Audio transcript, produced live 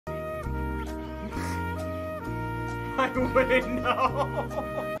I wouldn't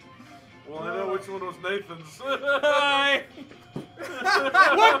know. Well, I know which one was Nathan's. Hi.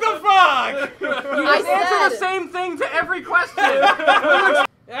 What the fuck? You just answer the same thing to every question.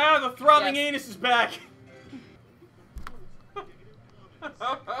 Yeah, the throbbing anus is back.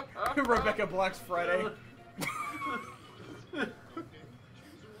 Rebecca Black's Friday.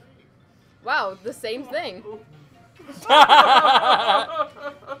 Wow, the same thing.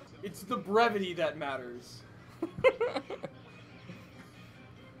 It's the brevity that matters.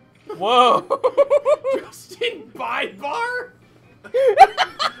 Whoa. Justin Bybar?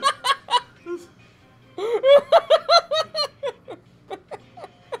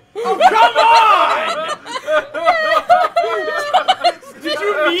 Oh, come on! Did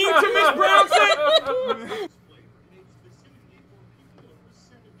you mean to mispronounce it?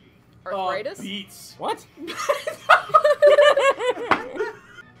 Arthritis? Beats. What?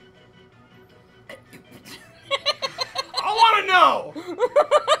 I want to know!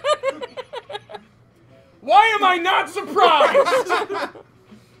 Why am I not surprised?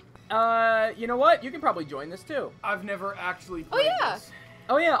 You know what? You can probably join this too. I've never actually played this.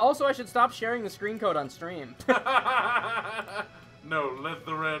 Oh yeah, also I should stop sharing the screen code on stream. No, let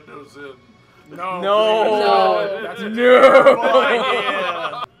the randos in. No. No. That's a terrible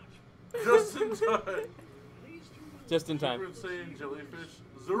idea. Just in time. Just in time. We're insane jellyfish.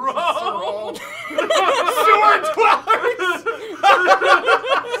 Zero! Sewer dwellers!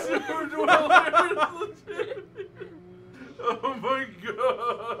 Sewer dwellers! Oh my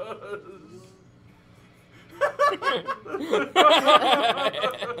god!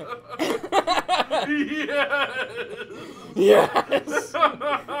 Yes! Yes!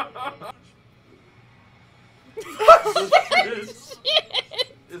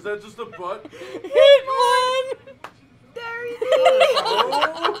 Is that just a butt? Hitman! There he is!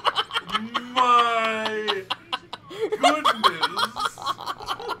 Oh my goodness!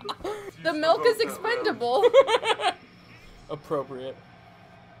 The milk is expendable. Appropriate.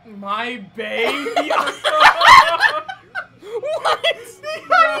 My baby. What? The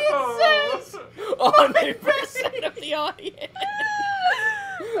audience says. 100% of the audience.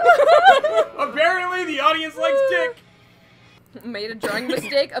 Apparently, the audience likes dick. Made a drawing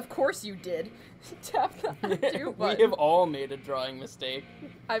mistake? Of course you did. Tap the undo button. We have all made a drawing mistake.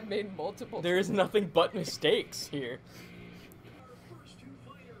 I've made multiple. There is nothing but mistakes here.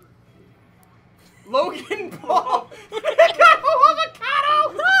 Logan Paul.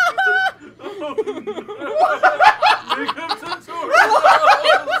 Avocado. Makeup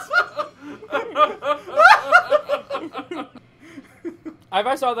tutorials! If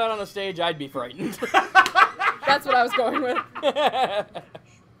I saw that on a stage, I'd be frightened. That's what I was going with.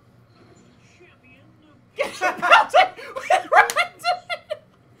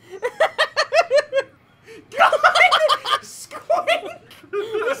 God! Squink!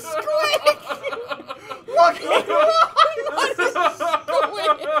 Squink! Logan Paul!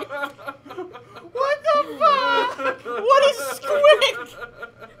 What the fuck? What is squink?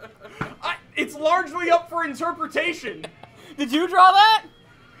 It's largely up for interpretation. Did you draw that?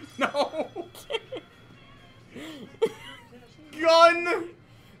 No. Gun.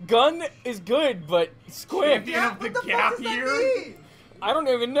 Gun is good, but squint. Champion of the gap year. I don't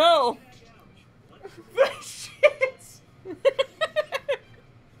even know. The shit.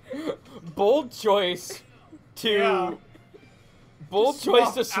 Bold choice to... Yeah. Bold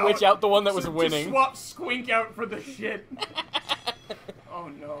choice to switch out the one that was winning. To swap Squink out for the shit. Oh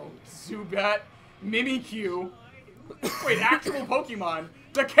no. Zubat. Mimikyu. Wait, actual Pokemon.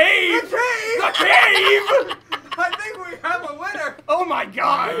 The cave! The cave! The cave! I think we have a winner! Oh my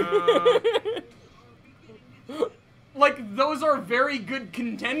god! Like, those are very good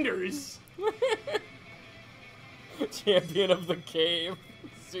contenders. Champion of the cave.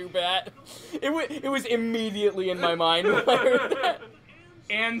 Zubat. It was immediately in my mind when I heard that.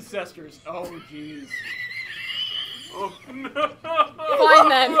 Ancestors. Oh, jeez. Oh no! Fine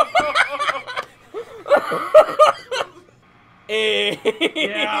then. Hey.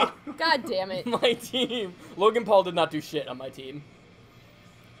 Yeah. God damn it. My team. Logan Paul did not do shit on my team.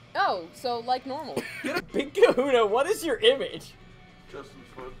 Oh, so like normal. Big Kahuna, what is your image? Justin's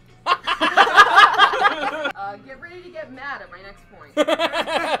foot. Get ready to get mad at my next point. The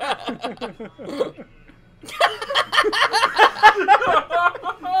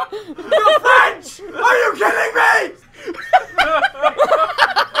French! Are you kidding me?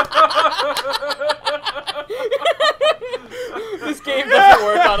 This game doesn't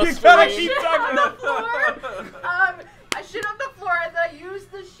work on a You gotta stream. keep talking. I shit on the floor and then I use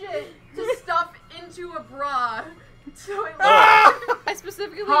the shit to stuff into a bra. So it I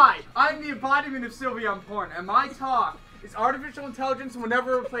specifically Hi, I'm the embodiment of Sylvia on porn, and my talk is artificial intelligence will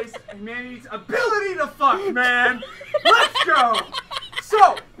never replace humanity's ability to fuck, man. Let's go.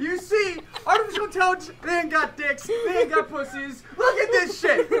 So, you see, artificial intelligence, they ain't got dicks, they ain't got pussies. Look at this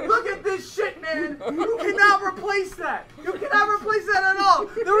shit. Look at this shit, man. You cannot replace that. You cannot replace that at all.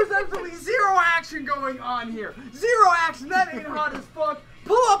 There was absolutely zero action going on here. Zero action. That ain't hot as fuck.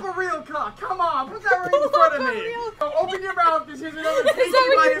 Pull up a real cock. Come on, put that right in front of me. So open your mouth. This is another tasty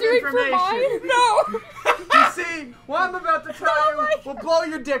bite of information. No. You see, what I'm about to tell you will blow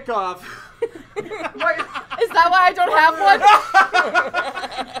your dick off. Wait. Is that why I don't have one?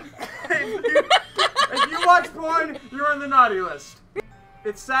 If you watch porn, you're on the naughty list.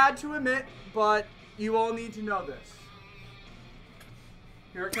 It's sad to admit, but you all need to know this.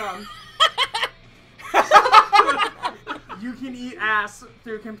 Here it comes. You can eat ass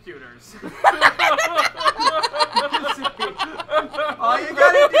through computers. All you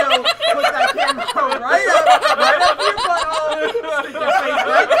gotta do, put that camera right up your butthole, stick your face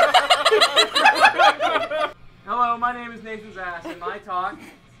right there. Hello, my name is Nathan's Ass, and my talk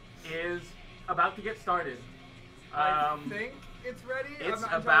is about to get started. I think it's ready. It's I'm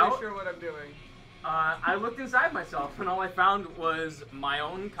not about- entirely sure what I'm doing. I looked inside myself, and all I found was my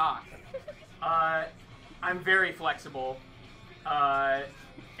own cock. I'm very flexible.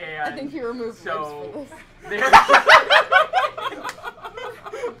 And I think you removed so ribs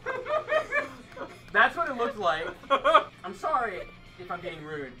that's what it looked like. I'm sorry if I'm being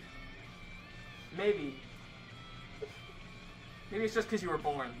rude. Maybe it's just because you were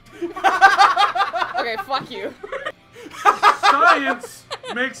born. for this. Okay, fuck you. Science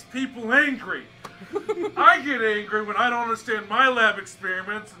makes people angry. I get angry when I don't understand my lab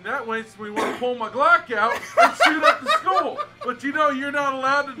experiments, and that makes me want to pull my Glock out and shoot up the school. But you know, you're not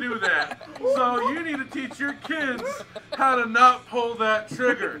allowed to do that. So you need to teach your kids how to not pull that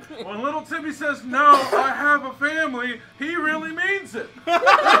trigger. When little Timmy says, "No, I have a family," he really means it.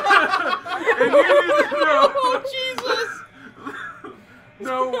 And you need to know, Oh, Jesus.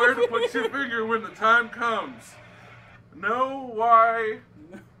 know where to put your finger when the time comes. Know why.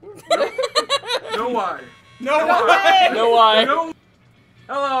 Know why. No way! way! No why. Know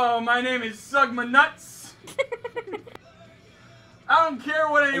Hello, my name is Sugma Nuts. I don't care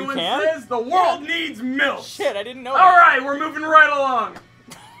what anyone can? says, the world needs milk. Shit, I didn't know that. Alright, we're moving right along.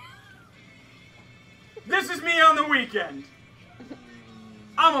 This is me on the weekend.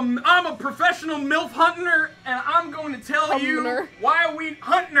 I'm a professional MILF hunter, and I'm going to tell you Hunter. why we...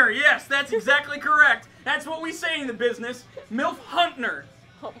 Hunter, yes, that's exactly correct. That's what we say in the business. MILF hunter.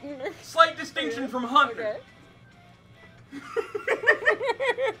 Slight distinction from hunter. Okay.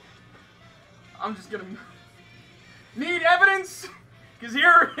 I'm just gonna... Need evidence? Because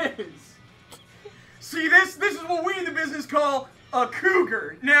here it is. See, this is what we in the business call a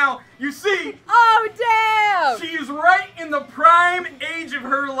cougar. Now, you see... Oh, damn! She is right in the prime age of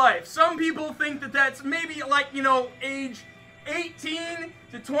her life. Some people think that that's maybe like, you know, age 18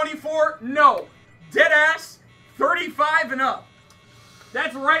 to 24. No. Deadass, 35 and up.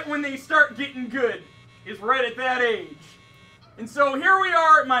 That's right when they start getting good, is right at that age. And so here we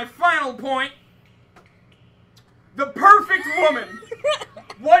are at my final point. The perfect woman.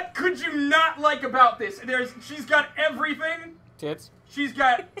 What could you not like about this? She's got everything. Tits. She's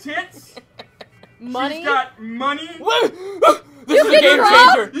got tits. Money? She's got money. What? This is a get game drunk?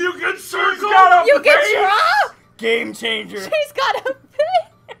 changer. you can circle. She's got a You get face. drunk? Game changer. She's got a face!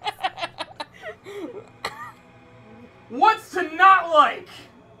 What's to not like?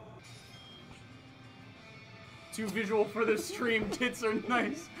 Too visual for the stream. Tits are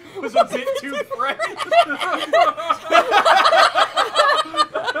nice. Was a bit too fresh.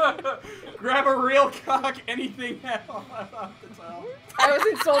 Grab a real cock. Anything else off the top. I was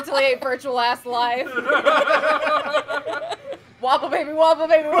in Soul Till 8 Virtual Ass Live. Wobble baby, wobble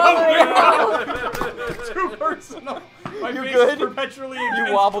baby, wobble baby, wobble. Too personal. My You face good? is perpetually You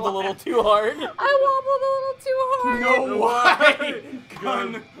against wobbled a glass. little too hard. I wobbled a little too hard. No why? Gun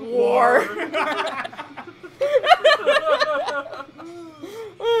War.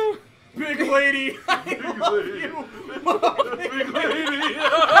 Big lady. Big lady. Big lady.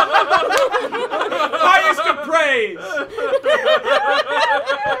 Highest of praise.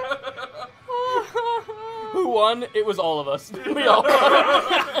 Who won? It was all of us. We all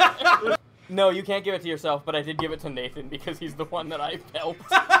won. No, you can't give it to yourself, but I did give it to Nathan because he's the one that I helped.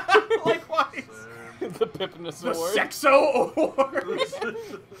 Likewise. The Pippinus The Award. Sexo Award.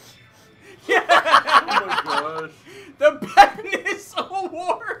 Yeah. Oh my gosh. The Peppiness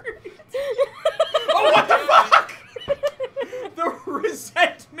Award. Oh, what the fuck? The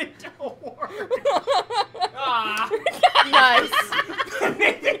Resentment Award. Ah. Nice.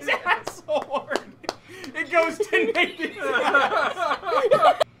 Nathan Nathan's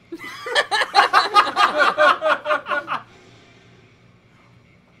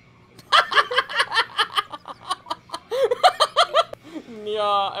Yeah,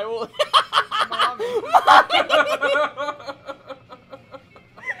 I will.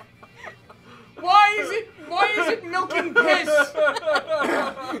 Why is it milking piss?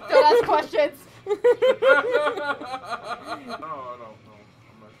 Don't ask questions. No, I don't know.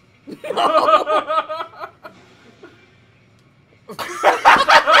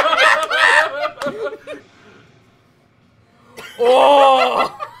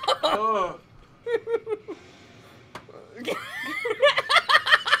 Oh! Oh.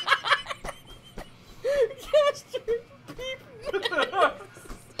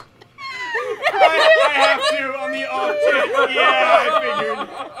 I have to on the off chance. Yeah, I figured.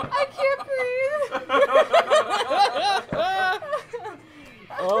 I can't breathe.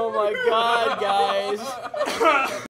 Oh my god, guys.